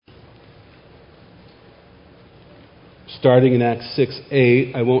starting in Acts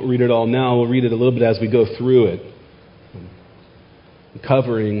 6:8. I won't read it all now. We'll read it a little bit as we go through it,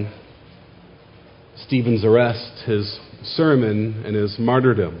 covering Stephen's arrest, his sermon, and his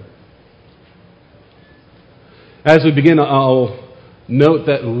martyrdom. As we begin, I'll note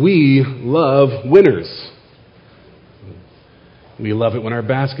that we love winners. We love it when our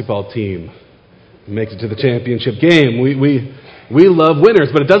basketball team makes it to the championship game. We love winners,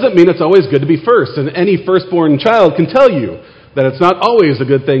 but it doesn't mean it's always good to be first. And any firstborn child can tell you that it's not always a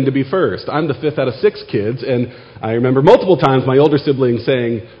good thing to be first. I'm the fifth out of 6 kids, and I remember multiple times my older siblings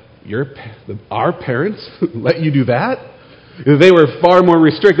saying, our parents let you do that? They were far more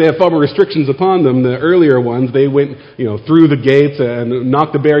they had far more restrictions upon them. The earlier ones, they went, through the gates and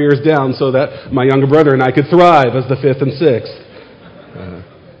knocked the barriers down so that my younger brother and I could thrive as the 5th and 6th.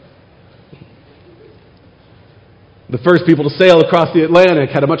 The first people to sail across the Atlantic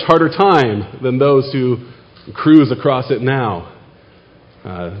had a much harder time than those who cruise across it now.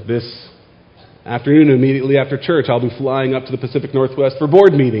 This afternoon, immediately after church, I'll be flying up to the Pacific Northwest for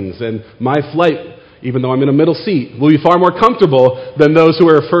board meetings, and my flight, even though I'm in a middle seat, will be far more comfortable than those who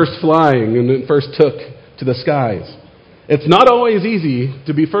were first flying and first took to the skies. It's not always easy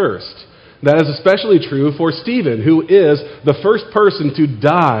to be first. That is especially true for Stephen, who is the first person to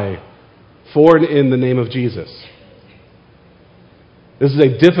die for and in the name of Jesus. This is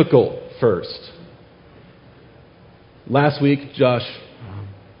a difficult first. Last week, Josh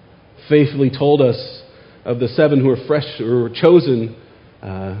faithfully told us of the 7 who were chosen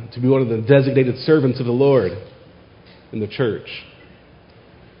to be one of the designated servants of the Lord in the church.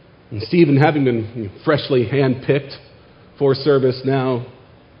 And Stephen, having been freshly handpicked for service, now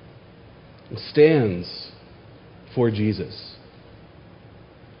stands for Jesus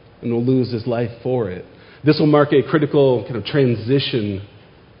and will lose his life for it. This will mark a critical kind of transition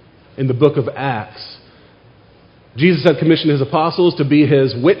in the book of Acts. Jesus had commissioned his apostles to be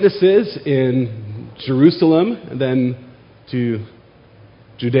his witnesses in Jerusalem and then to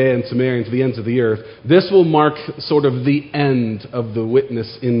Judea and Samaria and to the ends of the earth. This will mark sort of the end of the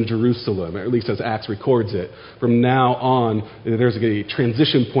witness in Jerusalem, or at least as Acts records it. From now on, there's a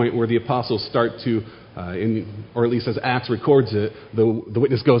transition point where the apostles start to, or at least as Acts records it, the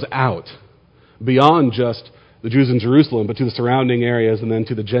witness goes out beyond just the Jews in Jerusalem, but to the surrounding areas and then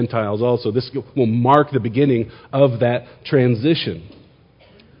to the Gentiles also. This will mark the beginning of that transition.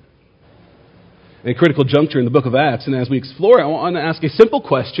 A critical juncture in the book of Acts, and as we explore it, I want to ask a simple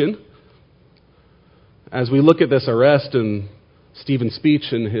question. As we look at this arrest and Stephen's speech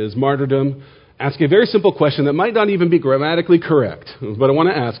and his martyrdom, ask a very simple question that might not even be grammatically correct, but I want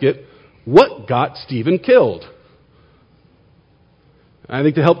to ask it. What got Stephen killed? I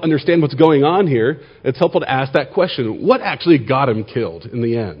think to help understand what's going on here, it's helpful to ask that question. What actually got him killed in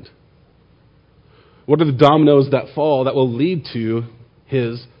the end? What are the dominoes that fall that will lead to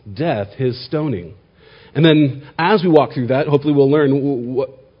his death, his stoning? And then as we walk through that, hopefully we'll learn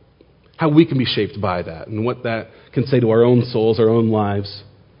how we can be shaped by that and what that can say to our own souls, our own lives,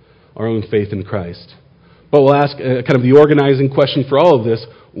 our own faith in Christ. But we'll ask kind of the organizing question for all of this.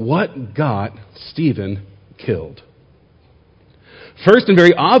 What got Stephen killed? First, and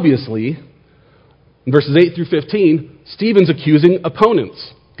very obviously, in verses 8 through 15, Stephen's accusing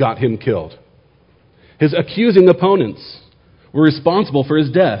opponents got him killed. His accusing opponents were responsible for his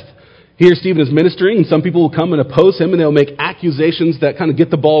death. Here Stephen is ministering, and some people will come and oppose him, and they'll make accusations that kind of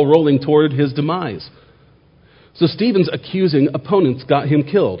get the ball rolling toward his demise. So Stephen's accusing opponents got him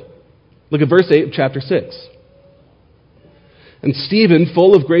killed. Look at verse 8 of chapter 6. And Stephen,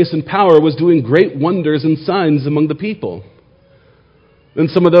 full of grace and power, was doing great wonders and signs among the people. Then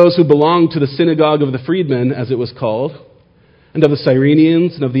some of those who belonged to the synagogue of the freedmen, as it was called, and of the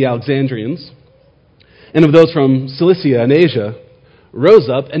Cyrenians and of the Alexandrians, and of those from Cilicia and Asia, rose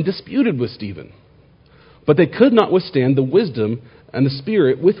up and disputed with Stephen. But they could not withstand the wisdom and the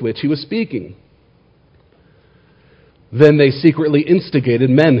spirit with which he was speaking. Then they secretly instigated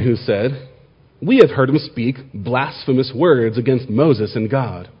men who said, "We have heard him speak blasphemous words against Moses and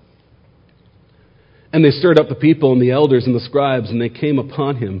God." And they stirred up the people and the elders and the scribes, and they came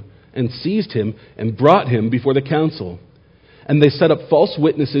upon him and seized him and brought him before the council. And they set up false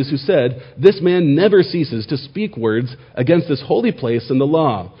witnesses who said, "This man never ceases to speak words against this holy place and the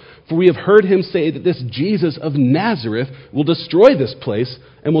law. For we have heard him say that this Jesus of Nazareth will destroy this place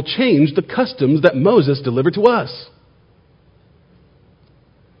and will change the customs that Moses delivered to us."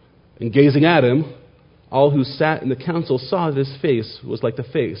 And gazing at him, all who sat in the council saw that his face was like the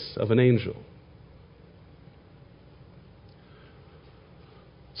face of an angel.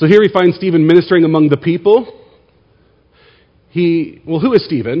 So here we find Stephen ministering among the people. Who is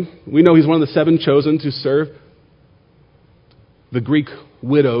Stephen? We know he's one of the 7 chosen to serve the Greek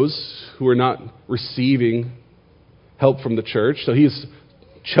widows who are not receiving help from the church. So he's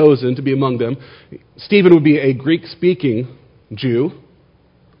chosen to be among them. Stephen would be a Greek-speaking Jew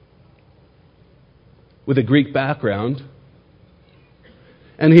with a Greek background.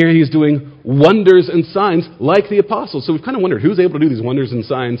 And here he's doing wonders and signs like the apostles. So we've kind of wondered who's able to do these wonders and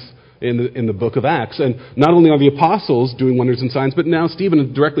signs in the book of Acts. And not only are the apostles doing wonders and signs, but now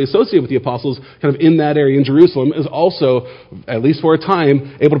Stephen, directly associated with the apostles, kind of in that area in Jerusalem, is also, at least for a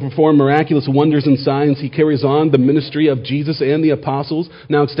time, able to perform miraculous wonders and signs. He carries on the ministry of Jesus and the apostles,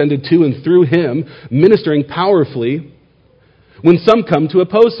 now extended to and through him, ministering powerfully when some come to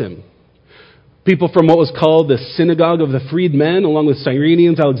oppose him. People from what was called the synagogue of the freedmen, along with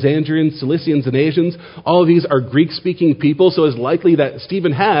Cyrenians, Alexandrians, Cilicians, and Asians. All of these are Greek-speaking people, so it's likely that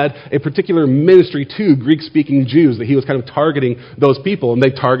Stephen had a particular ministry to Greek-speaking Jews, that he was kind of targeting those people, and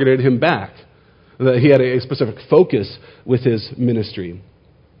they targeted him back. That he had a specific focus with his ministry.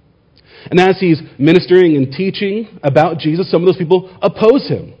 And as he's ministering and teaching about Jesus, some of those people oppose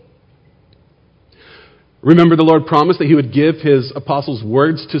him. Remember, the Lord promised that he would give his apostles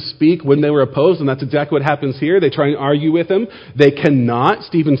words to speak when they were opposed, and that's exactly what happens here. They try and argue with him. They cannot.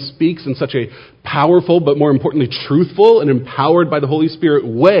 Stephen speaks in such a powerful, but more importantly, truthful and empowered by the Holy Spirit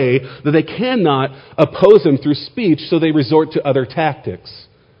way that they cannot oppose him through speech, so they resort to other tactics.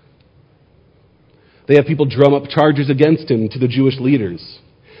 They have people drum up charges against him to the Jewish leaders.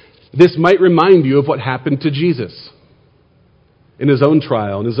 This might remind you of what happened to Jesus in his own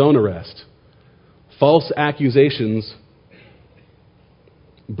trial, in his own arrest. False accusations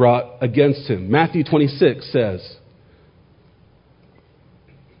brought against him. Matthew 26 says,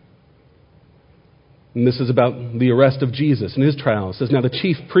 and this is about the arrest of Jesus and his trial. It says, "Now the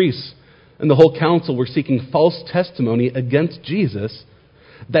chief priests and the whole council were seeking false testimony against Jesus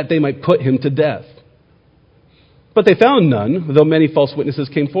that they might put him to death. But they found none, though many false witnesses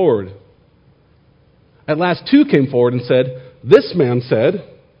came forward. At last 2 came forward and said, 'This man said,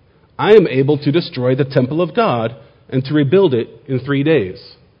 I am able to destroy the temple of God and to rebuild it in 3 days.'"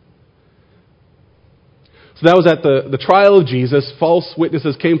 So that was at the trial of Jesus. False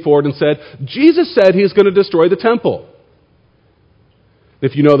witnesses came forward and said, Jesus said he's going to destroy the temple.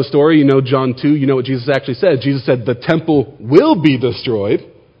 If you know the story, you know John 2, you know what Jesus actually said. Jesus said the temple will be destroyed.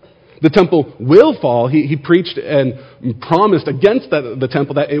 The temple will fall. He preached and promised against the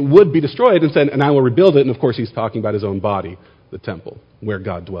temple that it would be destroyed and said, "And I will rebuild it." And of course he's talking about his own body, the temple, where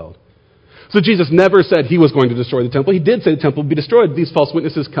God dwelled. So Jesus never said he was going to destroy the temple. He did say the temple would be destroyed. These false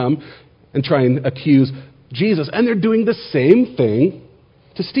witnesses come and try and accuse Jesus. And they're doing the same thing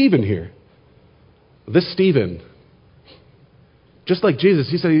to Stephen here. This Stephen, just like Jesus,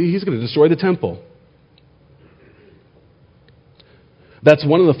 he said he's going to destroy the temple. That's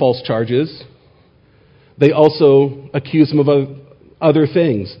one of the false charges. They also accuse him of other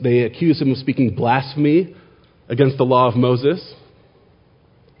things. They accuse him of speaking blasphemy against the law of Moses.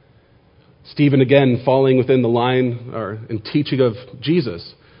 Stephen, again, falling within the line or in teaching of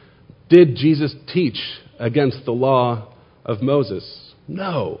Jesus. Did Jesus teach against the law of Moses?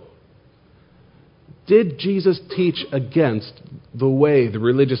 No. Did Jesus teach against the way the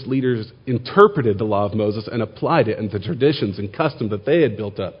religious leaders interpreted the law of Moses and applied it and the traditions and customs that they had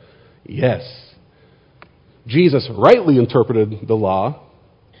built up? Yes. Jesus rightly interpreted the law,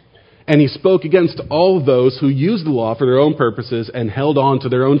 and he spoke against all of those who used the law for their own purposes and held on to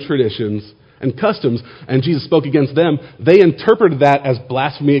their own traditions and customs, and Jesus spoke against them. They interpreted that as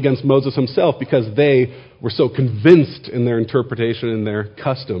blasphemy against Moses himself because they were so convinced in their interpretation and their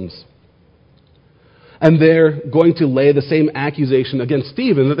customs. And they're going to lay the same accusation against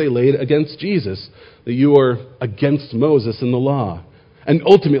Stephen that they laid against Jesus, that you are against Moses and the law. And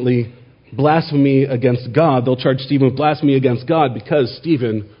ultimately, blasphemy against God. They'll charge Stephen with blasphemy against God because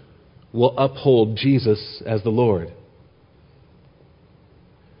Stephen will uphold Jesus as the Lord.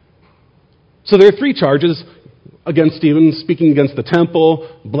 So there are 3 charges against Stephen: speaking against the temple,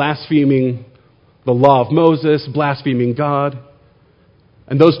 blaspheming the law of Moses, blaspheming God.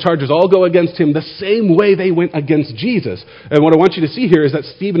 And those charges all go against him the same way they went against Jesus. And what I want you to see here is that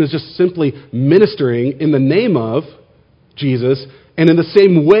Stephen is just simply ministering in the name of Jesus and in the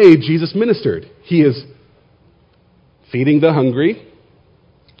same way Jesus ministered. He is feeding the hungry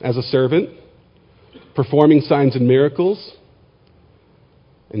as a servant, performing signs and miracles,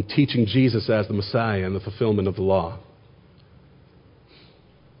 and teaching Jesus as the Messiah and the fulfillment of the law.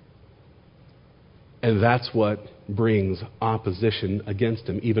 And that's what brings opposition against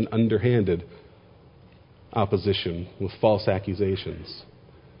him, even underhanded opposition with false accusations.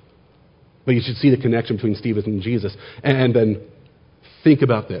 But you should see the connection between Stephen and Jesus. And then think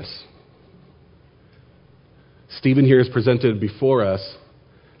about this. Stephen here is presented before us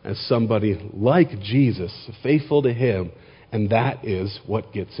as somebody like Jesus, faithful to him, and that is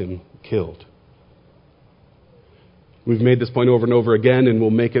what gets him killed. We've made this point over and over again, and we'll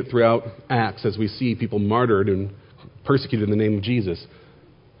make it throughout Acts as we see people martyred and persecuted in the name of Jesus.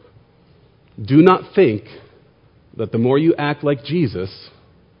 Do not think that the more you act like Jesus,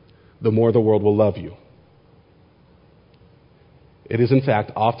 the more the world will love you. It is, in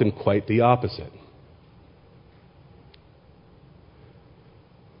fact, often quite the opposite.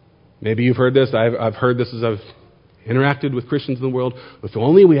 Maybe you've heard this. I've heard this as I've interacted with Christians in the world. If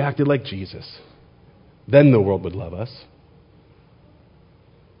only we acted like Jesus, then the world would love us.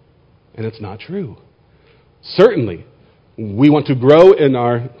 And it's not true. Certainly, we want to grow in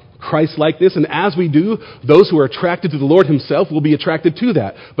our Christ-likeness, and as we do, those who are attracted to the Lord himself will be attracted to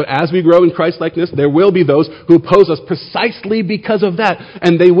that. But as we grow in Christ-likeness, there will be those who oppose us precisely because of that,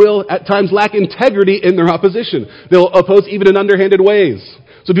 and they will at times lack integrity in their opposition. They'll oppose even in underhanded ways.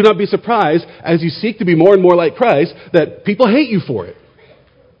 So do not be surprised as you seek to be more and more like Christ that people hate you for it.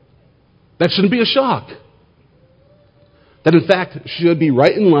 That shouldn't be a shock. That in fact should be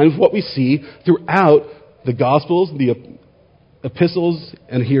right in line with what we see throughout the Gospels, the epistles,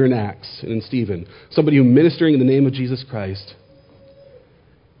 and here in Acts and in Stephen. Somebody who ministering in the name of Jesus Christ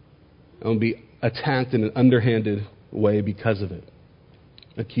and will be attacked in an underhanded way because of it.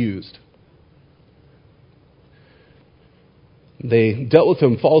 Accused. They dealt with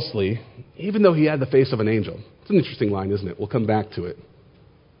him falsely, even though he had the face of an angel. It's an interesting line, isn't it? We'll come back to it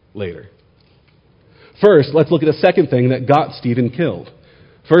later. First, let's look at a second thing that got Stephen killed.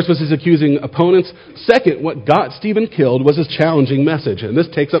 First was his accusing opponents. Second, what got Stephen killed was his challenging message. And this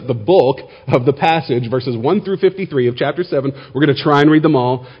takes up the bulk of the passage, verses 1 through 53 of chapter 7. We're going to try and read them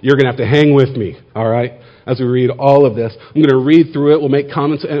all. You're going to have to hang with me, all right, as we read all of this. I'm going to read through it. We'll make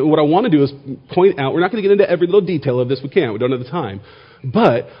comments. And what I want to do is point out, we're not going to get into every little detail of this. We can't. We don't have the time.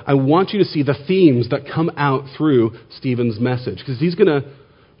 But I want you to see the themes that come out through Stephen's message. Because he's going to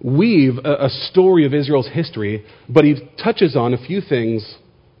weave a story of Israel's history, but he touches on a few things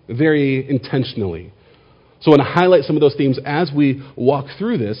very intentionally. So I want to highlight some of those themes as we walk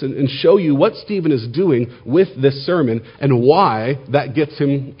through this and show you what Stephen is doing with this sermon and why that gets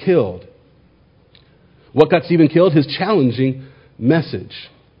him killed. What got Stephen killed? His challenging message.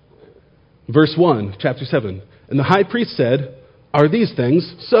 Verse 1, chapter 7. And the high priest said, "Are these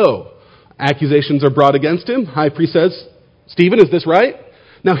things so?" Accusations are brought against him. High priest says, "Stephen, is this right?"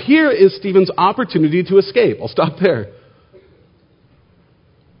 Now here is Stephen's opportunity to escape. I'll stop there.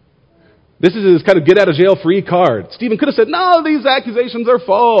 This is his kind of get-out-of-jail-free card. Stephen could have said, "No, these accusations are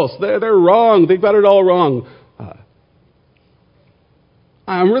false. They're wrong. They've got it all wrong.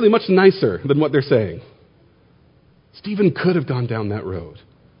 I'm really much nicer than what they're saying." Stephen could have gone down that road.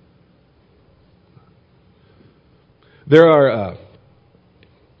 There are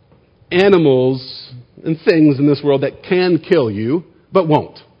animals and things in this world that can kill you, but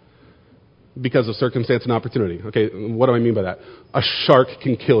won't, because of circumstance and opportunity. Okay, what do I mean by that? A shark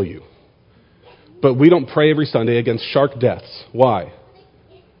can kill you. But we don't pray every Sunday against shark deaths. Why?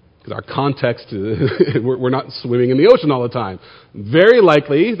 Because our context, we're not swimming in the ocean all the time. Very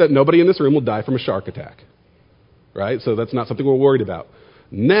likely that nobody in this room will die from a shark attack. Right? So that's not something we're worried about.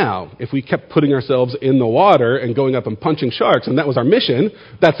 Now, if we kept putting ourselves in the water and going up and punching sharks, and that was our mission,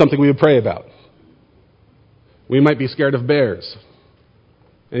 that's something we would pray about. We might be scared of bears.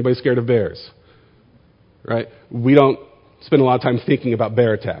 Anybody scared of bears? Right? We don't spend a lot of time thinking about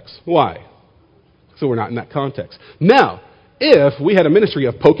bear attacks. Why? So we're not in that context. Now, if we had a ministry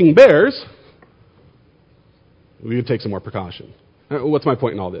of poking bears, we would take some more precaution. What's my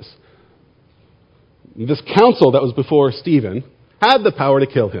point in all this? This council that was before Stephen had the power to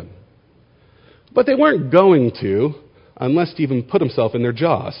kill him. But they weren't going to unless Stephen put himself in their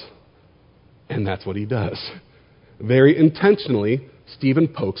jaws. And that's what he does. Very intentionally, Stephen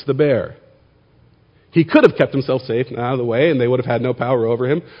pokes the bear. He could have kept himself safe and out of the way, and they would have had no power over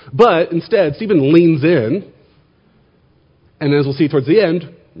him. But instead, Stephen leans in, and as we'll see towards the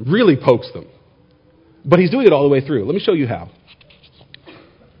end, really pokes them. But he's doing it all the way through. Let me show you how.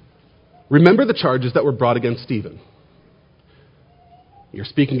 Remember the charges that were brought against Stephen. You're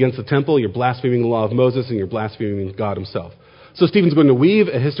speaking against the temple, you're blaspheming the law of Moses, and you're blaspheming God himself. So Stephen's going to weave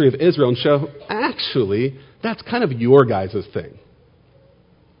a history of Israel and show, actually, that's kind of your guys' thing.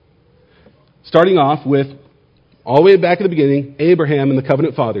 Starting off with, all the way back at the beginning, Abraham and the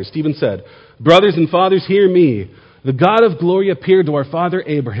covenant fathers. Stephen said, "Brothers and fathers, hear me. The God of glory appeared to our father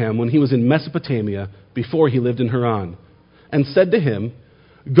Abraham when he was in Mesopotamia before he lived in Haran, and said to him,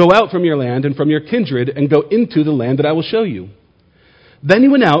 'Go out from your land and from your kindred and go into the land that I will show you.' Then he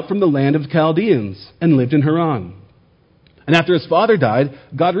went out from the land of the Chaldeans and lived in Haran. And after his father died,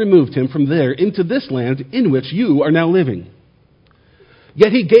 God removed him from there into this land in which you are now living.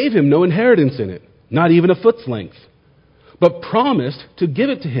 Yet he gave him no inheritance in it, not even a foot's length, but promised to give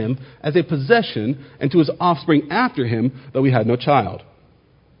it to him as a possession and to his offspring after him, though he had no child.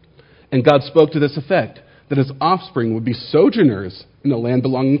 And God spoke to this effect, that his offspring would be sojourners in the land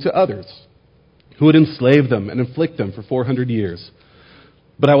belonging to others, who would enslave them and afflict them for 400 years.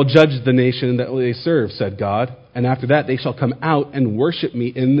 But I will judge the nation that they serve, said God, and after that they shall come out and worship me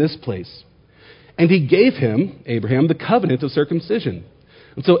in this place. And he gave him, Abraham, the covenant of circumcision.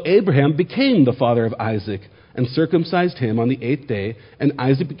 And so Abraham became the father of Isaac and circumcised him on the 8th day, and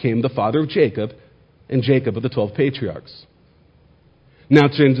Isaac became the father of Jacob, and Jacob of the 12 patriarchs. Now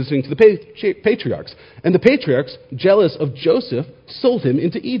transitioning to the patriarchs. And the patriarchs, jealous of Joseph, sold him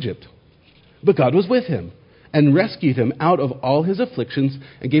into Egypt. But God was with him and rescued him out of all his afflictions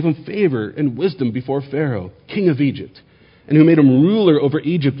and gave him favor and wisdom before Pharaoh, king of Egypt, and who made him ruler over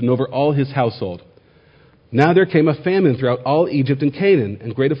Egypt and over all his household. Now there came a famine throughout all Egypt and Canaan,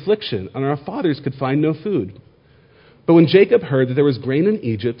 and great affliction, and our fathers could find no food. But when Jacob heard that there was grain in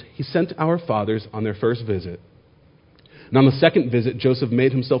Egypt, he sent our fathers on their first visit. And on the second visit, Joseph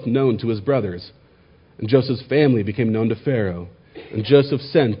made himself known to his brothers, and Joseph's family became known to Pharaoh. And Joseph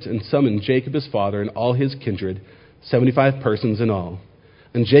sent and summoned Jacob his father and all his kindred, 75 persons in all.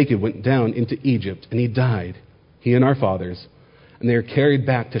 And Jacob went down into Egypt, and he died, he and our fathers. And they were carried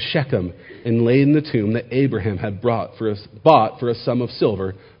back to Shechem and laid in the tomb that Abraham had bought for a sum of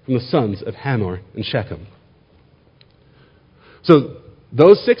silver from the sons of Hamor and Shechem. So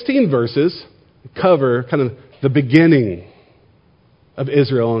those 16 verses cover kind of the beginning of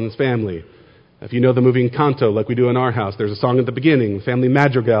Israel and his family. If you know the movie Encanto, like we do in our house, there's a song at the beginning, Family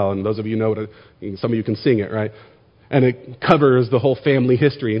Madrigal, and those of you know it, some of you can sing it, right? And it covers the whole family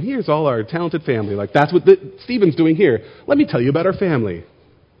history. And here's all our talented family. Like, that's what Stephen's doing here. Let me tell you about our family.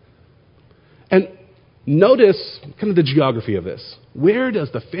 And notice kind of the geography of this. Where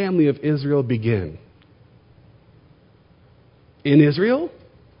does the family of Israel begin? In Israel?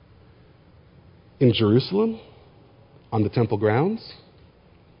 In Jerusalem? On the temple grounds?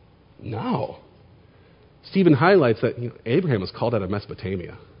 No. Stephen highlights that Abraham was called out of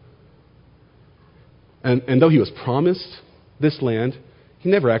Mesopotamia. And though he was promised this land, he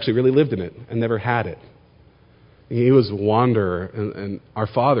never actually really lived in it and never had it. He was a wanderer, and our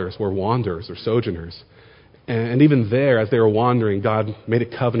fathers were wanderers or sojourners. And even there, as they were wandering, God made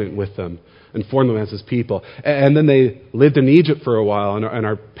a covenant with them and formed them as his people. And then they lived in Egypt for a while, and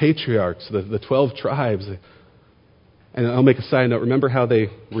our patriarchs, the 12 tribes. And I'll make a side note. Remember how they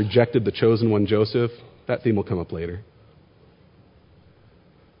rejected the chosen one, Joseph? That theme will come up later.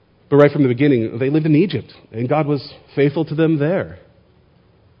 But right from the beginning, they lived in Egypt, and God was faithful to them there.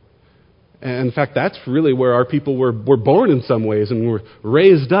 And in fact, that's really where our people were born in some ways and were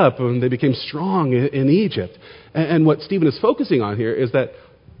raised up, and they became strong in Egypt. And what Stephen is focusing on here is that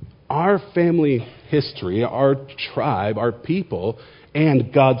our family history, our tribe, our people,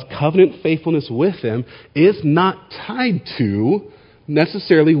 and God's covenant faithfulness with them is not tied to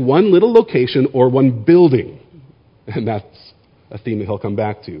necessarily one little location or one building. And that's a theme that he'll come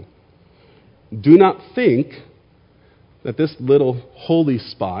back to. Do not think that this little holy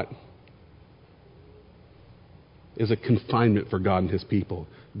spot is a confinement for God and his people.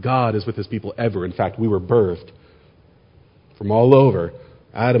 God is with his people ever. In fact, we were birthed from all over,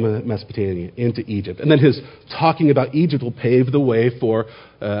 out of Mesopotamia, into Egypt. And then his talking about Egypt will pave the way for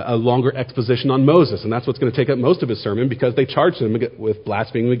a longer exposition on Moses. And that's what's going to take up most of his sermon, because they charged him with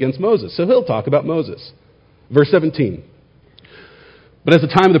blaspheming against Moses. So he'll talk about Moses. Verse 17. But as the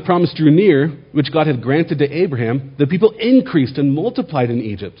time of the promise drew near, which God had granted to Abraham, the people increased and multiplied in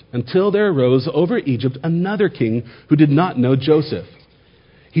Egypt, until there arose over Egypt another king who did not know Joseph.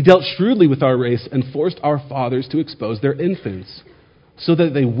 He dealt shrewdly with our race and forced our fathers to expose their infants, so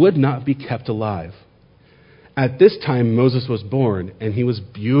that they would not be kept alive. At this time Moses was born, and he was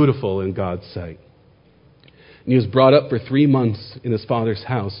beautiful in God's sight. And he was brought up for 3 months in his father's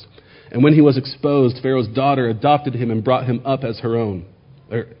house. And when he was exposed, Pharaoh's daughter adopted him and brought him up as her own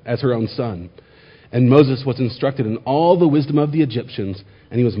son. And Moses was instructed in all the wisdom of the Egyptians,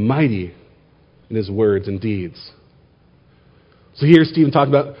 and he was mighty in his words and deeds. So here's Stephen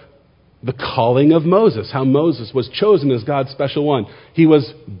talking about the calling of Moses, how Moses was chosen as God's special one. He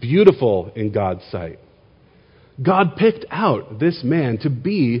was beautiful in God's sight. God picked out this man to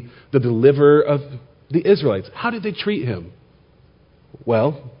be the deliverer of the Israelites. How did they treat him?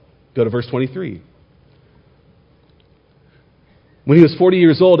 Well, go to verse 23. When he was 40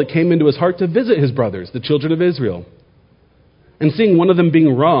 years old, it came into his heart to visit his brothers, the children of Israel. And seeing one of them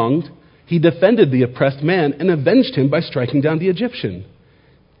being wronged, he defended the oppressed man and avenged him by striking down the Egyptian.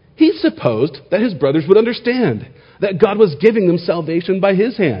 He supposed that his brothers would understand that God was giving them salvation by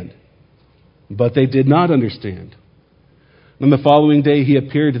his hand. But they did not understand. On the following day he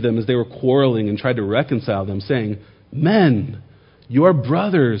appeared to them as they were quarreling and tried to reconcile them, saying, "Men, you are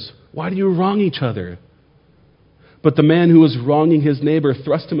brothers. Why do you wrong each other?" But the man who was wronging his neighbor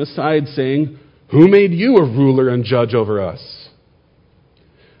thrust him aside, saying, "Who made you a ruler and judge over us?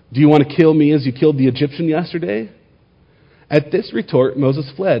 Do you want to kill me as you killed the Egyptian yesterday?" At this retort, Moses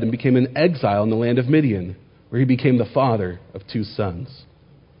fled and became an exile in the land of Midian, where he became the father of 2 sons.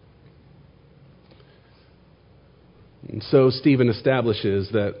 And so Stephen establishes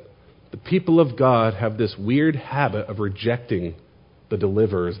that the people of God have this weird habit of rejecting the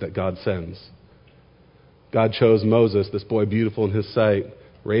deliverers that God sends. God chose Moses, this boy beautiful in his sight,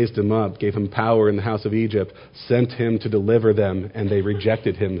 raised him up, gave him power in the house of Egypt, sent him to deliver them, and they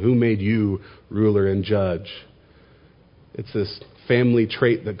rejected him. Who made you ruler and judge? It's this family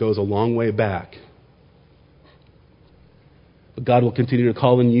trait that goes a long way back. But God will continue to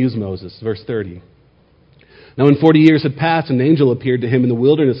call and use Moses. Verse 30. Now when 40 years had passed, an angel appeared to him in the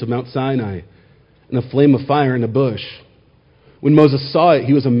wilderness of Mount Sinai, in a flame of fire in a bush. When Moses saw it,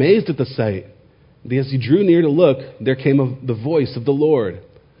 he was amazed at the sight. And as he drew near to look, there came the voice of the Lord.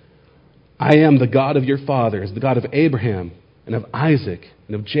 "I am the God of your fathers, the God of Abraham and of Isaac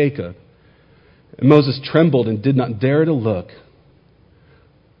and of Jacob." And Moses trembled and did not dare to look.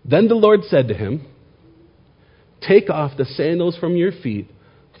 Then the Lord said to him, "Take off the sandals from your feet,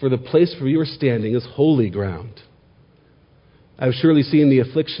 for the place where you are standing is holy ground. I have surely seen the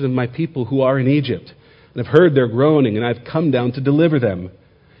affliction of my people who are in Egypt, and have heard their groaning, and I have come down to deliver them.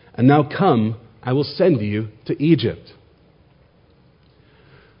 And now come, I will send you to Egypt."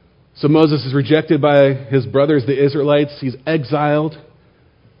 So Moses is rejected by his brothers, the Israelites. He's exiled.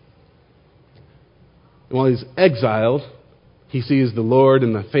 And while he's exiled, he sees the Lord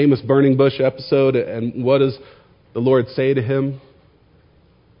in the famous burning bush episode. And what does the Lord say to him?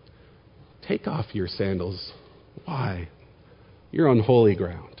 "Take off your sandals." Why? You're on holy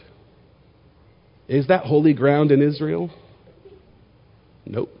ground. Is that holy ground in Israel?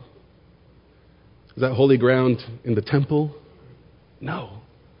 Nope. Is that holy ground in the temple? No.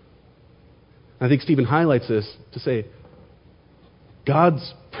 I think Stephen highlights this to say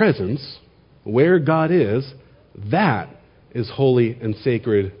God's presence, where God is, that is holy and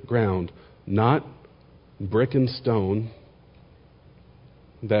sacred ground, not brick and stone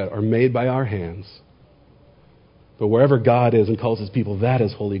that are made by our hands. But wherever God is and calls his people, that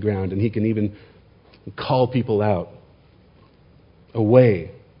is holy ground. And he can even call people out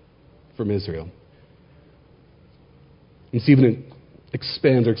away from Israel. And Stephen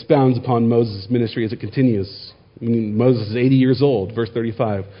expounds upon Moses' ministry as it continues. Moses is 80 years old, verse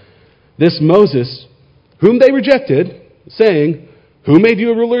 35. "This Moses, whom they rejected, saying, 'Who made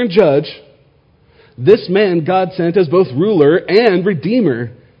you a ruler and judge?' This man God sent as both ruler and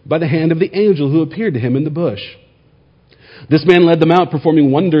redeemer by the hand of the angel who appeared to him in the bush. This man led them out, performing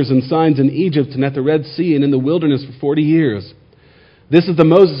wonders and signs in Egypt and at the Red Sea and in the wilderness for 40 years. This is the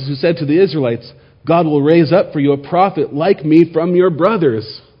Moses who said to the Israelites, 'God will raise up for you a prophet like me from your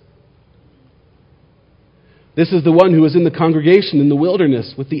brothers.' This is the one who was in the congregation in the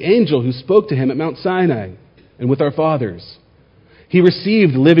wilderness with the angel who spoke to him at Mount Sinai and with our fathers. He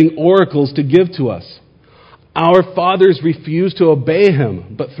received living oracles to give to us. Our fathers refused to obey him,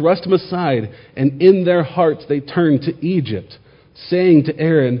 but thrust him aside, and in their hearts they turned to Egypt, saying to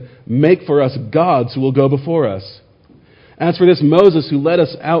Aaron, 'Make for us gods who will go before us.' As for this Moses who led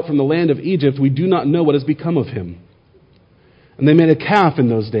us out from the land of Egypt, we do not know what has become of him." And they made a calf in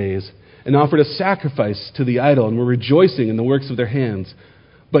those days and offered a sacrifice to the idol and were rejoicing in the works of their hands.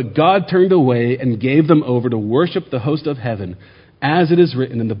 But God turned away and gave them over to worship the host of heaven, as it is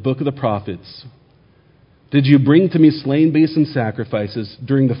written in the book of the prophets. Did you bring to me slain beasts and sacrifices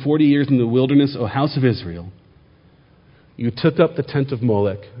during the 40 years in the wilderness, O house of Israel? You took up the tent of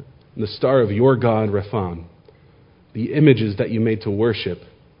Molech and the star of your god Rephan, the images that you made to worship.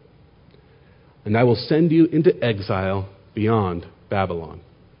 And I will send you into exile beyond Babylon."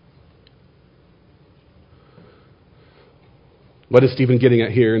 What is Stephen getting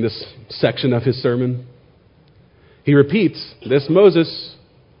at here in this section of his sermon? He repeats, this Moses,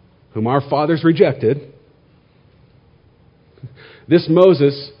 whom our fathers rejected, this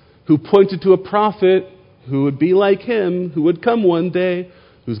Moses who pointed to a prophet who would be like him, who would come one day,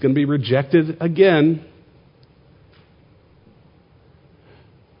 who's going to be rejected again.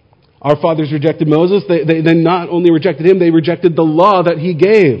 Our fathers rejected Moses. They not only rejected him, they rejected the law that he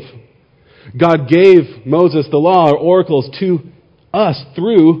gave. God gave Moses the law or oracles to us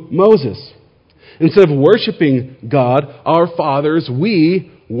through Moses. Instead of worshiping God, our fathers,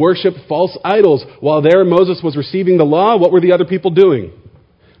 we worship false idols. While there Moses was receiving the law, what were the other people doing?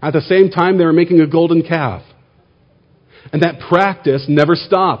 At the same time, they were making a golden calf. And that practice never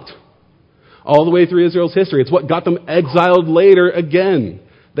stopped. All the way through Israel's history. It's what got them exiled later again.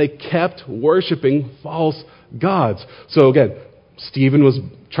 They kept worshiping false gods. So again, Stephen was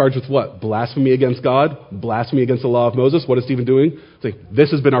charged with what? Blasphemy against God, blasphemy against the law of Moses. What is Stephen doing? Saying, this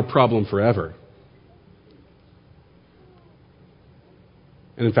has been our problem forever.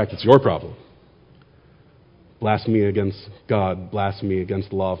 And in fact, it's your problem. Blasphemy against God, blasphemy against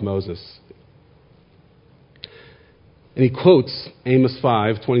the law of Moses. And he quotes Amos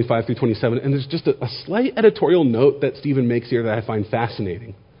 5, 25 through 27, and there's just a slight editorial note that Stephen makes here that I find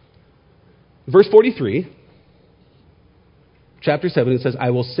fascinating. Verse 43, chapter 7, it says, I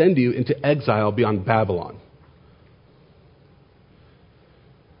will send you into exile beyond Babylon.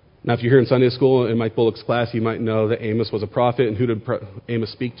 Now, if you're here in Sunday school in Mike Bullock's class, you might know that Amos was a prophet, and who did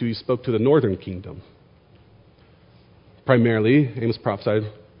Amos speak to? He spoke to the northern kingdom. Primarily, Amos prophesied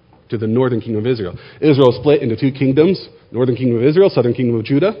to the northern kingdom of Israel. Israel split into two kingdoms, northern kingdom of Israel, southern kingdom of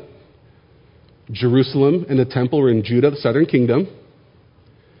Judah. Jerusalem and the temple were in Judah, the southern kingdom.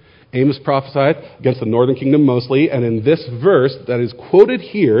 Amos prophesied against the northern kingdom mostly, and in this verse that is quoted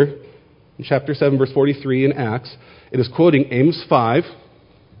here, in chapter 7, verse 43 in Acts, it is quoting Amos 5,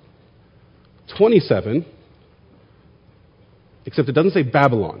 27, except it doesn't say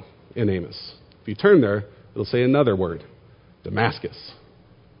Babylon in Amos. If you turn there, it'll say another word, Damascus.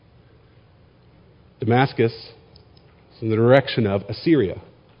 Damascus is in the direction of Assyria.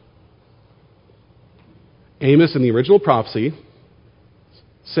 Amos in the original prophecy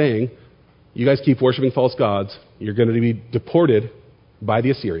saying, you guys keep worshiping false gods, you're going to be deported by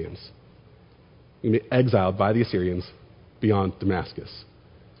the Assyrians. You're going to be exiled by the Assyrians beyond Damascus.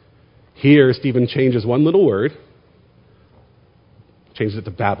 Here, Stephen changes one little word, changes it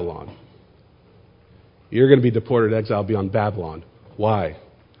to Babylon. You're going to be deported, exiled beyond Babylon. Why?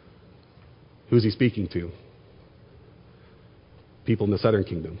 Who's he speaking to? People in the southern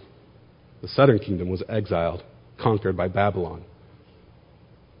kingdom. The southern kingdom was exiled, conquered by Babylon.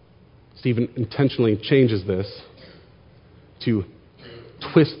 Stephen intentionally changes this to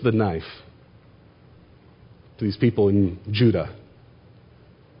twist the knife to these people in Judah,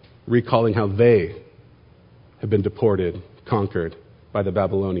 recalling how they have been deported, conquered by the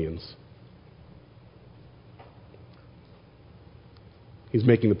Babylonians. He's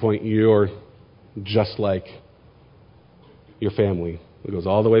making the point, you're just like your family. It goes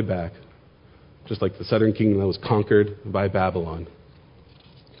all the way back. Just like the southern kingdom that was conquered by Babylon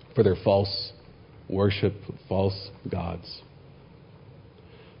for their false worship of false gods.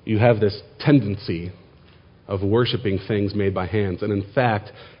 You have this tendency of worshiping things made by hands. And in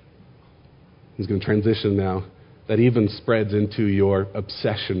fact, he's going to transition now, that even spreads into your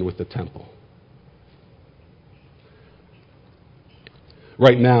obsession with the temple.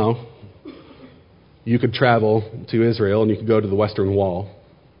 Right now, you could travel to Israel and you could go to the Western Wall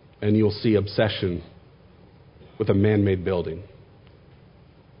and you'll see obsession with a man-made building.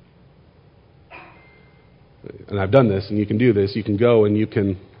 And I've done this, and you can do this. You can go and you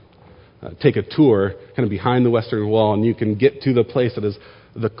can take a tour kind of behind the Western Wall, and you can get to the place that is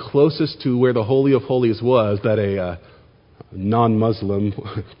the closest to where the Holy of Holies was that a non-Muslim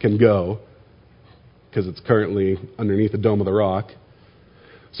can go, because it's currently underneath the Dome of the Rock.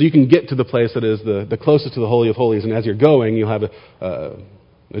 So you can get to the place that is the closest to the Holy of Holies, and as you're going, you'll have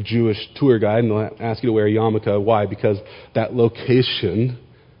a Jewish tour guide, and they'll ask you to wear a yarmulke. Why? Because that location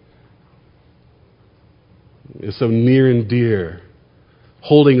is so near and dear,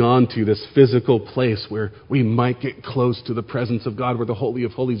 holding on to this physical place where we might get close to the presence of God, where the Holy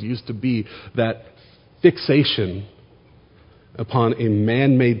of Holies used to be. That fixation upon a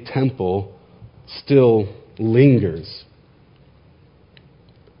man-made temple still lingers.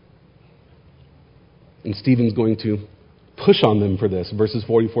 And Stephen's going to push on them for this, verses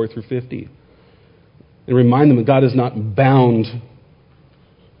 44 through 50, and remind them that God is not bound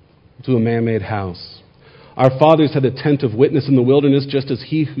to a man-made house. Our fathers had a tent of witness in the wilderness, just as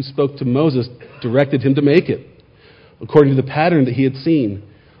he who spoke to Moses directed him to make it, according to the pattern that he had seen.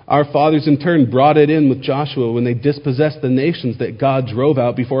 Our fathers in turn brought it in with Joshua when they dispossessed the nations that God drove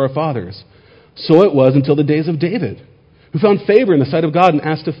out before our fathers. So it was until the days of David, who found favor in the sight of God and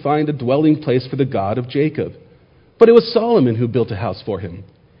asked to find a dwelling place for the God of Jacob. But it was Solomon who built a house for him.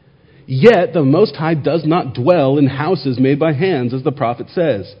 Yet the Most High does not dwell in houses made by hands, as the prophet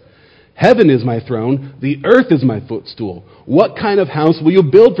says. Heaven is my throne, the earth is my footstool. What kind of house will you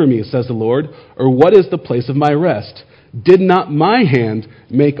build for me, says the Lord, or what is the place of my rest? Did not my hand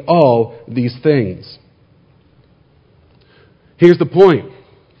make all these things? Here's the point.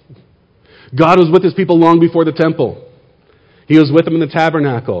 God was with his people long before the temple. He was with them in the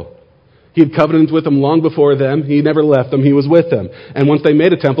tabernacle. He had covenants with them long before them. He never left them. He was with them. And once they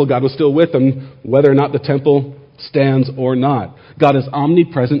made a temple, God was still with them, whether or not the temple stands or not. God is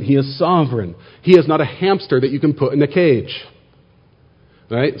omnipresent. He is sovereign. He is not a hamster that you can put in a cage.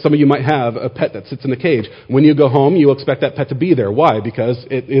 Right? Some of you might have a pet that sits in a cage. When you go home, you expect that pet to be there. Why? Because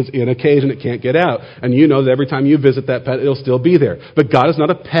it is in a cage and it can't get out. And you know that every time you visit that pet, it'll still be there. But God is not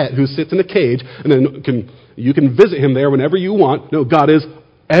a pet who sits in a cage and then you can visit him there whenever you want. No, God is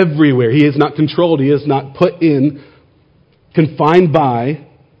everywhere. He is not controlled. He is not put in, confined by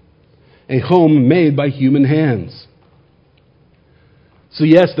a home made by human hands. So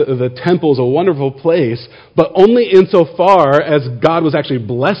yes, the temple is a wonderful place, but only insofar as God was actually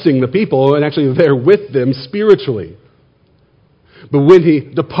blessing the people and actually there with them spiritually. But when he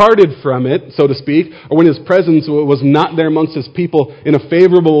departed from it, so to speak, or when his presence was not there amongst his people in a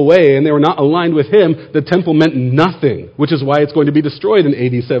favorable way and they were not aligned with him, the temple meant nothing, which is why it's going to be destroyed in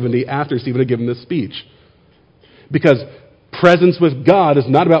AD 70 after Stephen had given this speech. Because presence with God is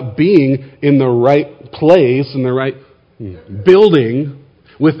not about being in the right place, in the right building,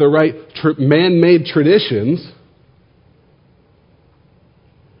 with the right man-made traditions.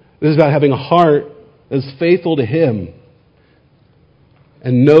 This is about having a heart that is faithful to him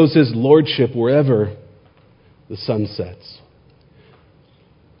and knows his lordship wherever the sun sets.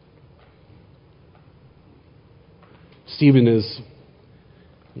 Stephen is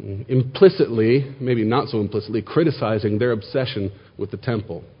implicitly, maybe not so implicitly, criticizing their obsession with the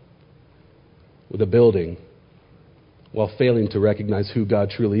temple, with the building, while failing to recognize who God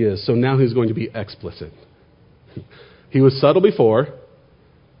truly is. So now he's going to be explicit. He was subtle before,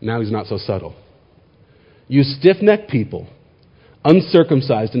 now he's not so subtle. You stiff-necked people,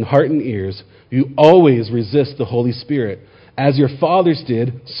 uncircumcised in heart and ears, you always resist the Holy Spirit. As your fathers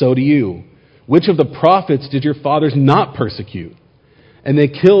did, so do you. Which of the prophets did your fathers not persecute? And they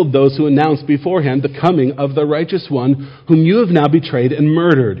killed those who announced beforehand the coming of the righteous one, whom you have now betrayed and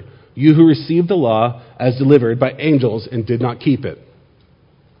murdered. You who received the law as delivered by angels and did not keep it.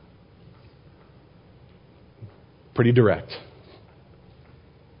 Pretty direct.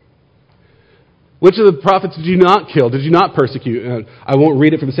 Which of the prophets did you not kill? Did you not persecute? I won't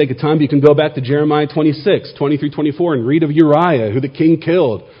read it for the sake of time, but you can go back to Jeremiah 26, 20 through 24, and read of Uriah, who the king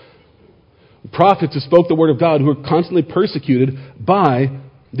killed. Prophets who spoke the word of God, who were constantly persecuted by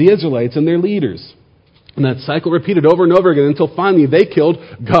the Israelites and their leaders. And that cycle repeated over and over again until finally they killed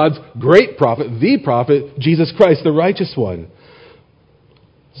God's great prophet, the prophet, Jesus Christ, the righteous one.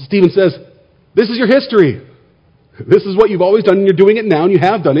 Stephen says, this is your history. This is what you've always done, and you're doing it now, and you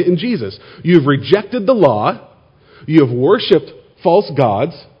have done it in Jesus. You've rejected the law. You have worshipped false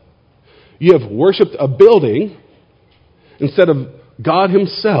gods. You have worshipped a building instead of God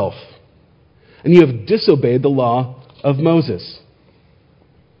himself. And you have disobeyed the law of Moses.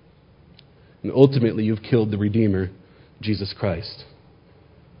 And ultimately, you've killed the Redeemer, Jesus Christ.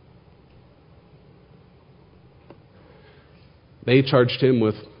 They charged him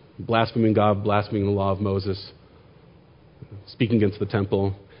with blaspheming God, blaspheming the law of Moses, speaking against the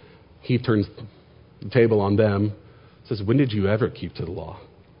temple. He turns the table on them, says, when did you ever keep to the law?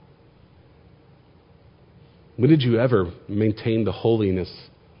 When did you ever maintain the holiness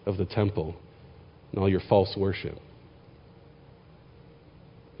of the temple and all your false worship?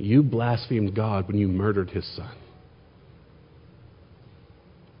 You blasphemed God when you murdered his son.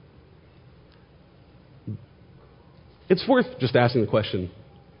 It's worth just asking the question,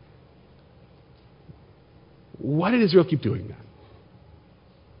 why did Israel keep doing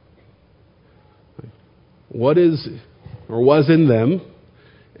that? What is or was in them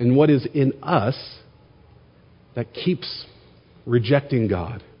and what is in us that keeps rejecting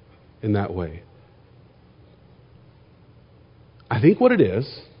God in that way? I think what it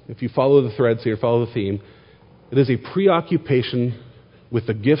is, if you follow the threads here, follow the theme, it is a preoccupation with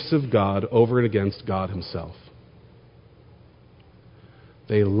the gifts of God over and against God himself.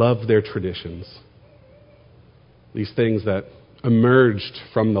 They love their traditions. These things that emerged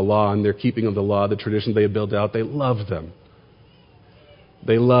from the law and their keeping of the law, the traditions they had built out, they loved them.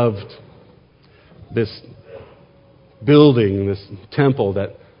 They loved this building, this temple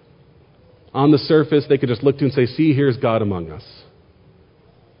that on the surface they could just look to and say, see, here's God among us.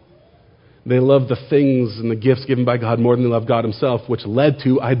 They loved the things and the gifts given by God more than they loved God himself, which led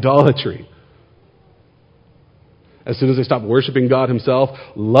to idolatry. As soon as they stopped worshiping God himself,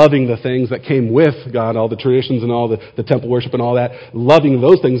 loving the things that came with God, all the traditions and all the temple worship and all that, loving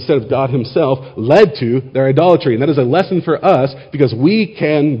those things instead of God himself led to their idolatry. And that is a lesson for us because we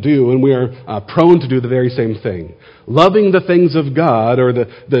can do and we are prone to do the very same thing. Loving the things of God or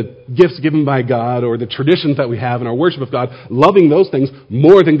the gifts given by God or the traditions that we have in our worship of God, loving those things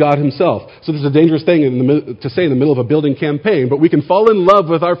more than God himself. So this is a dangerous thing to say in the middle of a building campaign, but we can fall in love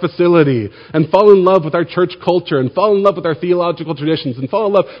with our facility and fall in love with our church culture and fall in love with our theological traditions and fall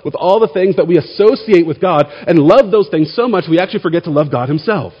in love with all the things that we associate with God and love those things so much we actually forget to love God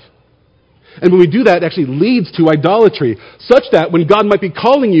himself. And when we do that, it actually leads to idolatry, such that when God might be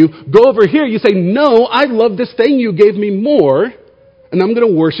calling you, go over here, you say, no, I love this thing you gave me more, and I'm going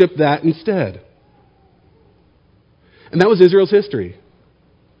to worship that instead. And that was Israel's history.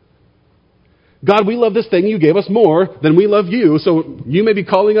 God, we love this thing you gave us more than we love you, so you may be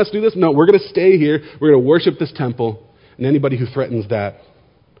calling us to do this. No, we're going to stay here. We're going to worship this temple, and anybody who threatens that,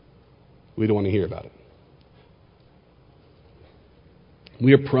 we don't want to hear about it.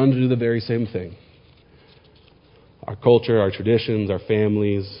 We are prone to do the very same thing. Our culture, our traditions, our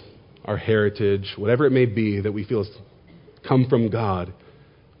families, our heritage, whatever it may be that we feel has come from God,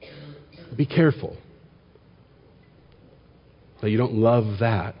 be careful that you don't love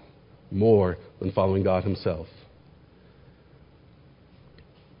that more than following God himself.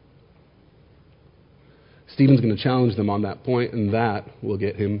 Stephen's going to challenge them on that point, and that will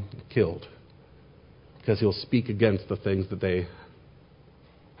get him killed because he'll speak against the things that they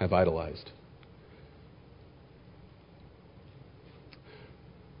have idolized.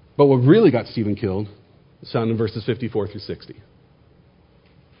 But what really got Stephen killed is found in verses 54 through 60.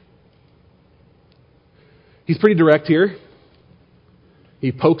 He's pretty direct here.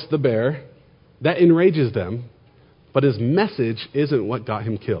 He pokes the bear. That enrages them, but his message isn't what got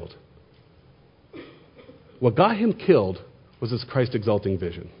him killed. What got him killed was his Christ-exalting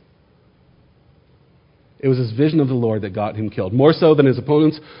vision. It was his vision of the Lord that got him killed. More so than his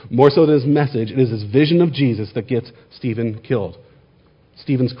opponents, more so than his message, it is his vision of Jesus that gets Stephen killed.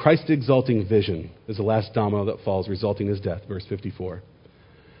 Stephen's Christ-exalting vision is the last domino that falls, resulting in his death. Verse 54.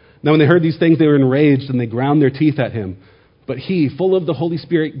 Now when they heard these things, they were enraged, and they ground their teeth at him. But he, full of the Holy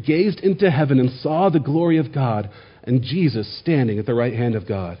Spirit, gazed into heaven and saw the glory of God and Jesus standing at the right hand of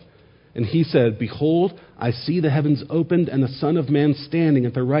God. And he said, Behold, I see the heavens opened and the Son of Man standing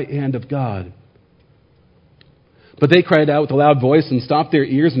at the right hand of God. But they cried out with a loud voice and stopped their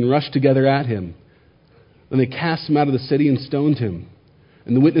ears and rushed together at him. Then they cast him out of the city and stoned him.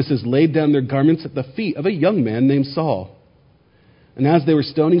 And the witnesses laid down their garments at the feet of a young man named Saul. And as they were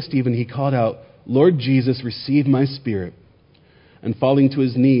stoning Stephen, he called out, Lord Jesus, receive my spirit. And falling to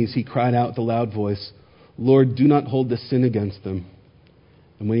his knees, he cried out with a loud voice, Lord, do not hold this sin against them.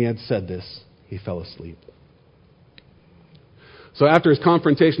 And when he had said this, he fell asleep. So after his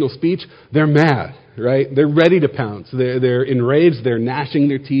confrontational speech, they're mad, right? They're ready to pounce. They're enraged. They're gnashing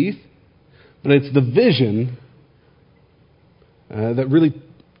their teeth. But it's the vision that really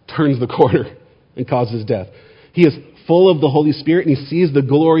turns the corner and causes death. He is full of the Holy Spirit, and he sees the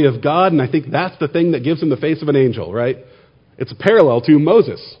glory of God, and I think that's the thing that gives him the face of an angel, right? It's a parallel to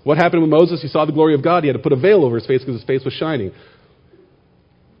Moses. What happened with Moses? He saw the glory of God. He had to put a veil over his face because his face was shining.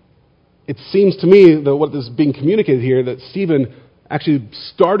 It seems to me that what is being communicated here, that Stephen actually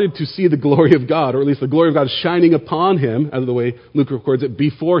started to see the glory of God, or at least the glory of God shining upon him, as the way Luke records it,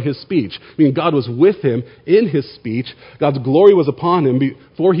 before his speech. I mean, God was with him in his speech. God's glory was upon him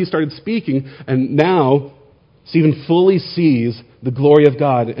before he started speaking, and now Stephen fully sees the glory of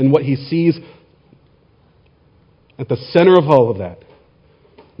God. And what he sees at the center of all of that,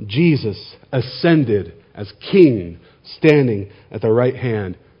 Jesus ascended as King, standing at the right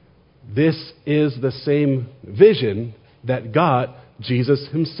hand. This is the same vision that got Jesus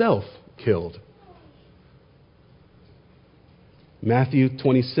himself killed. Matthew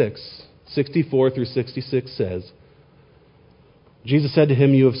 26, 64 through 66 says, Jesus said to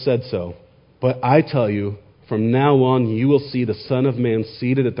him, You have said so, but I tell you, from now on you will see the Son of Man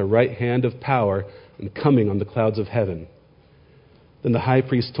seated at the right hand of power and coming on the clouds of heaven. Then the high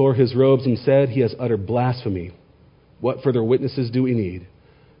priest tore his robes and said, He has uttered blasphemy. What further witnesses do we need?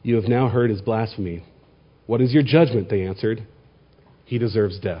 You have now heard his blasphemy. What is your judgment? They answered. He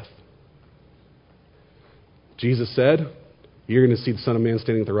deserves death. Jesus said, You're going to see the Son of Man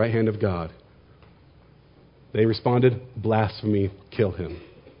standing at the right hand of God. They responded, Blasphemy, kill him.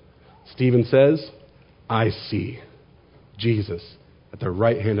 Stephen says, I see Jesus at the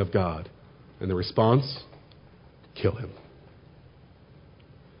right hand of God. And the response, kill him.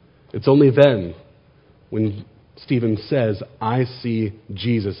 It's only then, when Stephen says, I see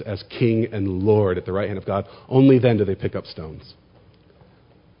Jesus as King and Lord at the right hand of God, only then do they pick up stones.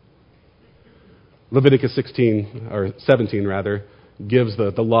 Leviticus 17 gives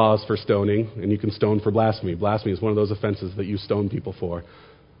the laws for stoning, and you can stone for blasphemy. Blasphemy is one of those offenses that you stone people for.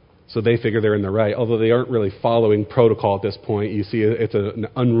 So they figure they're in the right, although they aren't really following protocol at this point. You see, it's an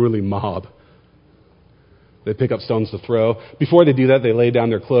unruly mob. They pick up stones to throw. Before they do that, they lay down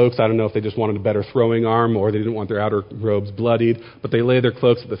their cloaks. I don't know if they just wanted a better throwing arm or they didn't want their outer robes bloodied, but they lay their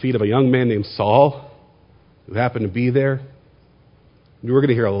cloaks at the feet of a young man named Saul, who happened to be there. We're going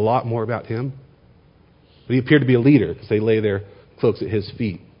to hear a lot more about him. But he appeared to be a leader because they lay their cloaks at his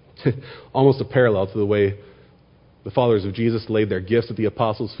feet. Almost a parallel to the way the followers of Jesus laid their gifts at the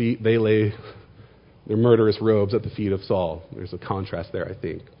apostles' feet. They lay their murderous robes at the feet of Saul. There's a contrast there, I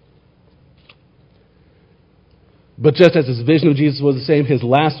think. But just as his vision of Jesus was the same, his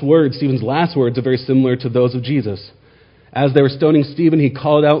last words, Stephen's last words, are very similar to those of Jesus. As they were stoning Stephen, he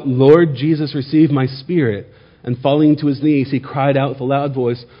called out, Lord Jesus, receive my spirit. And falling to his knees, he cried out with a loud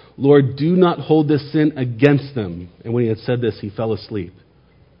voice, Lord, do not hold this sin against them. And when he had said this, he fell asleep.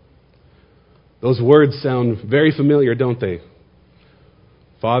 Those words sound very familiar, don't they?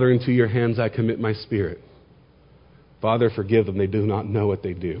 Father, into your hands I commit my spirit. Father, forgive them. They do not know what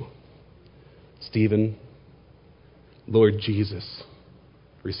they do. Stephen, Lord Jesus,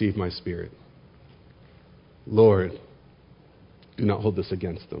 receive my spirit. Lord, do not hold this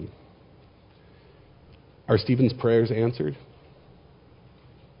against them. Are Stephen's prayers answered?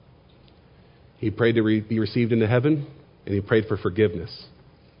 He prayed to be received into heaven, and he prayed for forgiveness.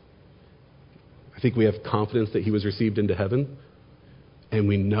 I think we have confidence that he was received into heaven, and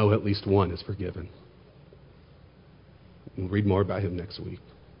we know at least one is forgiven. We'll read more about him next week.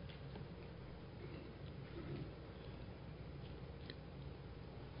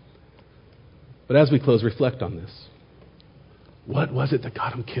 But as we close, reflect on this. What was it that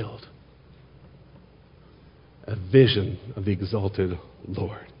got him killed? A vision of the exalted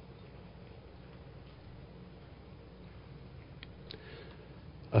Lord.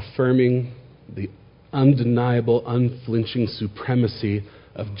 Affirming the undeniable, unflinching supremacy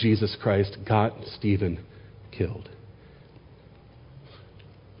of Jesus Christ got Stephen killed.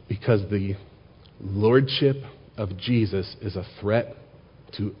 Because the lordship of Jesus is a threat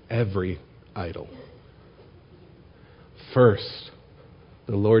to every idol. First,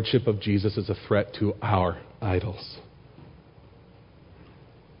 the lordship of Jesus is a threat to our idols.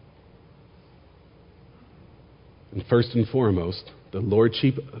 And first and foremost, the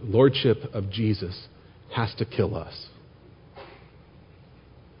lordship of Jesus has to kill us.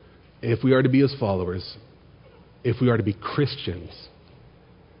 If we are to be his followers, if we are to be Christians,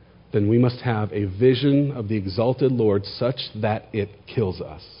 then we must have a vision of the exalted Lord such that it kills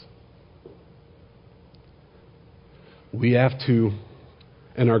us. We have to,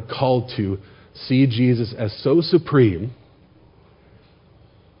 and are called to, see Jesus as so supreme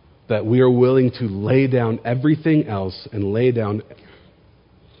that we are willing to lay down everything else and lay down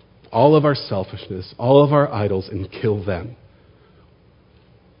all of our selfishness, all of our idols, and kill them.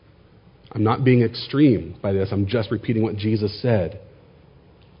 I'm not being extreme by this. I'm just repeating what Jesus said.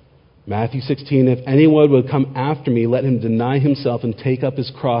 Matthew 16, if anyone would come after me, let him deny himself and take up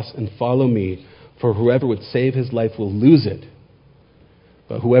his cross and follow me. For whoever would save his life will lose it.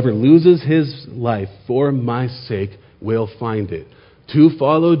 But whoever loses his life for my sake will find it. To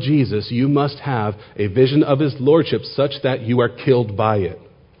follow Jesus, you must have a vision of his lordship such that you are killed by it.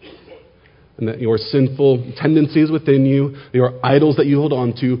 And that your sinful tendencies within you, your idols that you hold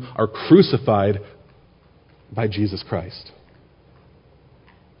on to, are crucified by Jesus Christ.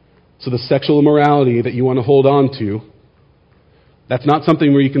 So the sexual immorality that you want to hold on to, that's not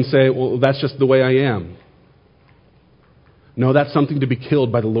something where you can say, well, that's just the way I am. No, that's something to be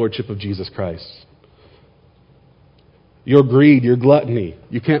killed by the lordship of Jesus Christ. Your greed, your gluttony,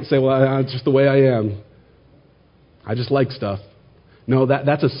 you can't say, well, it's just the way I am. I just like stuff. No,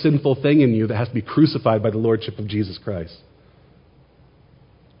 that's a sinful thing in you that has to be crucified by the lordship of Jesus Christ.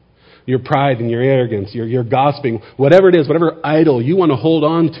 Your pride and your arrogance, your gossiping, whatever it is, whatever idol you want to hold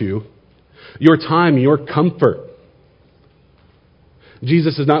on to, your time, your comfort.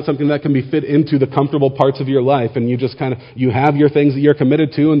 Jesus is not something that can be fit into the comfortable parts of your life, and you have your things that you're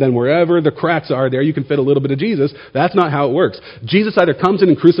committed to, and then wherever the cracks are there, you can fit a little bit of Jesus. That's not how it works. Jesus either comes in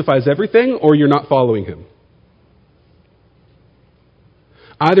and crucifies everything, or you're not following him.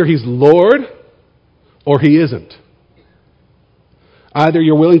 Either he's Lord, or he isn't. Either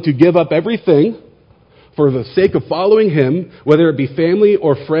you're willing to give up everything for the sake of following him, whether it be family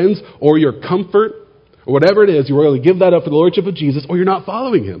or friends or your comfort or whatever it is, you're willing to give that up for the lordship of Jesus, or you're not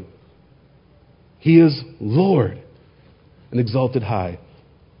following him. He is Lord and exalted high.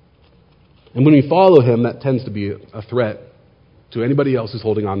 And when we follow him, that tends to be a threat to anybody else who's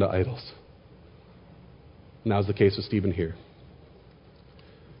holding on to idols. And that was the case with Stephen here.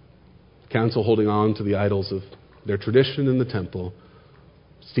 The council holding on to the idols of their tradition in the temple.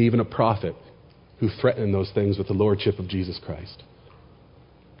 Stephen, a prophet, who threatened those things with the lordship of Jesus Christ.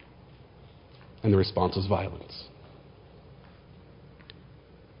 And the response was violence.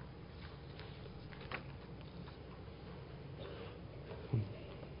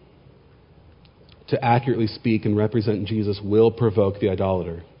 To accurately speak and represent Jesus will provoke the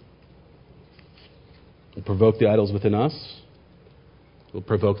idolater. It will provoke the idols within us. It will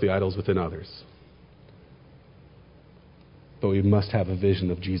provoke the idols within others. But we must have a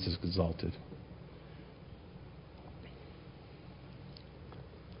vision of Jesus exalted.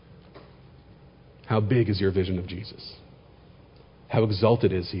 How big is your vision of Jesus? How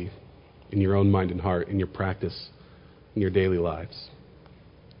exalted is he in your own mind and heart, in your practice, in your daily lives?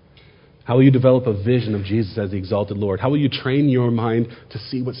 How will you develop a vision of Jesus as the exalted Lord? How will you train your mind to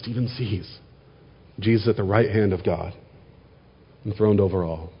see what Stephen sees? Jesus at the right hand of God, enthroned over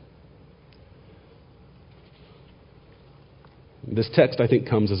all. This text, I think,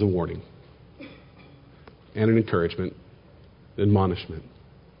 comes as a warning and an encouragement, an admonishment.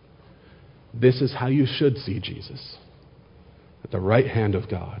 This is how you should see Jesus, at the right hand of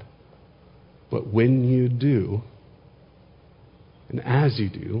God. But when you do, and as you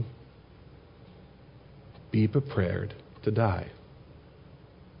do, be prepared to die.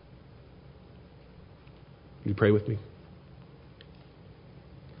 Will you pray with me?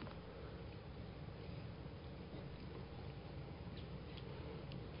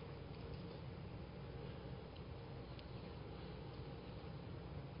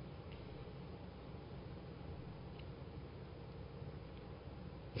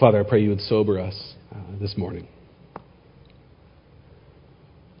 Father, I pray you would sober us this morning.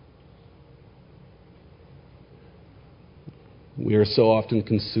 We are so often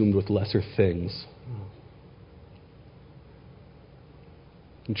consumed with lesser things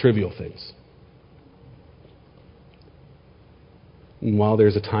and trivial things. And while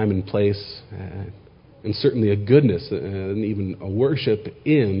there's a time and place, and certainly a goodness and even a worship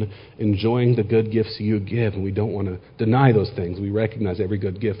in enjoying the good gifts you give, and we don't want to deny those things. We recognize every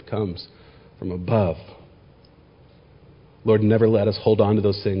good gift comes from above. Lord, never let us hold on to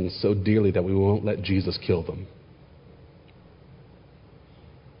those things so dearly that we won't let Jesus kill them.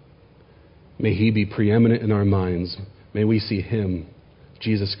 May he be preeminent in our minds. May we see him,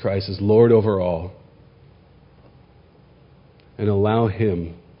 Jesus Christ, as Lord over all, and allow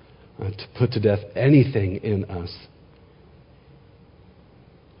him to put to death anything in us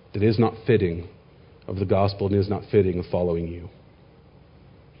that is not fitting of the gospel and is not fitting of following you.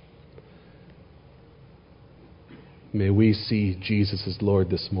 May we see Jesus as Lord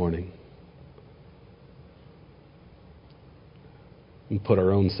this morning and put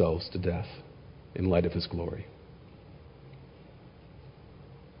our own selves to death in light of his glory.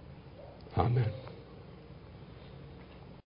 Amen.